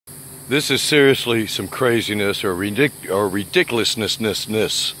This is seriously some craziness or ridiculousness.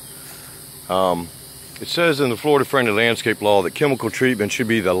 It says in the Florida Friendly Landscape Law that chemical treatment should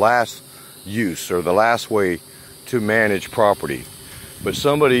be the last use or the last way to manage property. But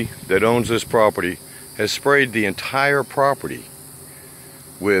somebody that owns this property has sprayed the entire property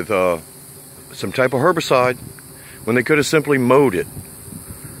with some type of herbicide when they could have simply mowed it.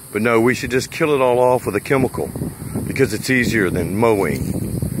 But no, we should just kill it all off with a chemical because it's easier than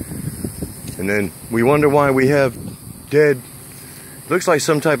mowing. And then we wonder why we have dead, looks like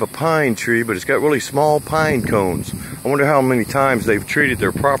some type of pine tree, but it's got really small pine cones. I wonder how many times they've treated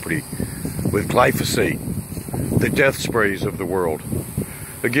their property with glyphosate, the death sprays of the world.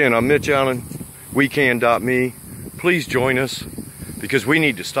 Again, I'm Mitch Allen, WeCan.me. Please join us because we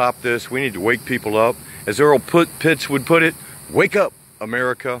need to stop this. We need to wake people up. As Earl Pitts would put it, wake up,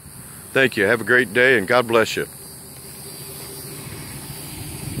 America. Thank you. Have a great day and God bless you.